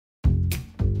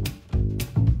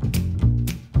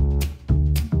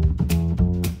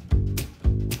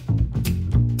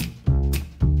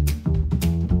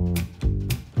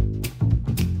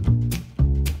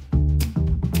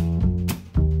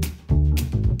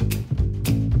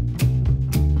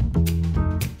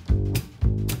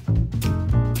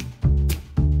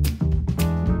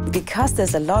because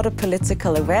there's a lot of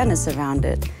political awareness around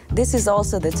it, this is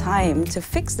also the time to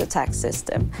fix the tax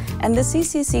system. And the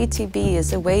CCCTB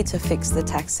is a way to fix the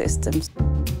tax systems.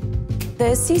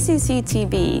 The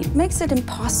CCCTB makes it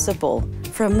impossible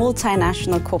for a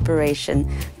multinational corporation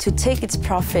to take its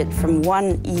profit from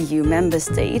one EU member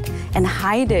state and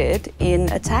hide it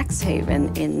in a tax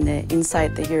haven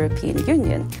inside the European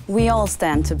Union. We all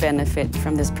stand to benefit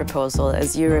from this proposal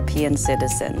as European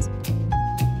citizens.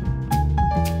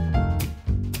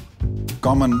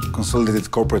 Common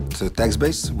consolidated corporate tax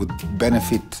base would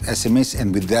benefit SMEs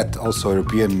and with that also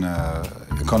European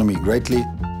economy greatly.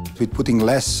 With putting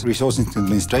less resources into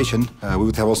administration, we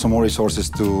would have also more resources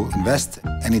to invest.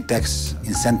 Any tax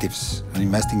incentives and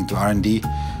investing into R&D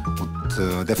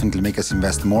would definitely make us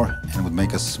invest more and would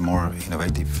make us more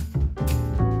innovative.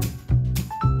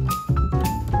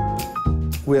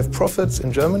 We have profits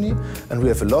in Germany and we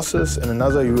have losses in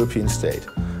another European state.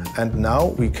 And now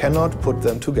we cannot put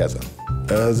them together.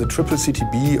 The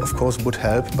CCCTB, of course, would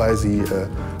help by the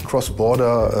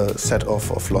cross-border set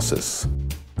of losses.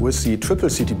 With the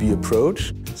CCCTB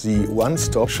approach, the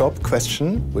one-stop shop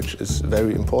question, which is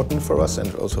very important for us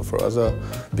and also for other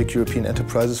big European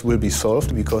enterprises, will be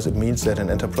solved because it means that an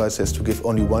enterprise has to give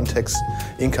only one tax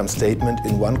income statement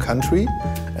in one country,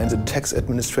 and the tax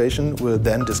administration will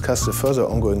then discuss the further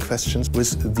ongoing questions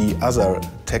with the other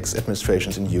tax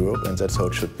administrations in Europe, and that's how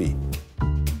it should be.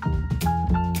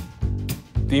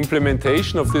 The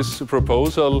implementation of this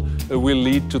proposal will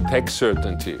lead to tax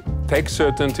certainty. Tax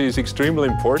certainty is extremely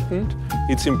important.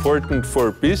 It's important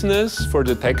for business, for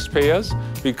the taxpayers,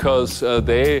 because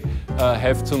they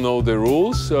have to know the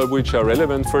rules which are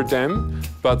relevant for them.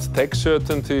 But tax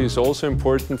certainty is also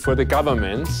important for the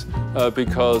governments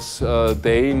because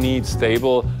they need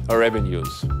stable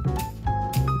revenues.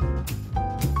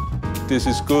 This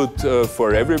is good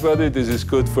for everybody. This is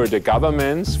good for the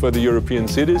governments, for the European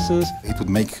citizens. It would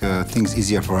make things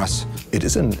easier for us. It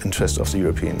is in the interest of the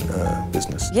European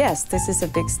business. Yes, this is a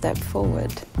big step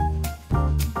forward.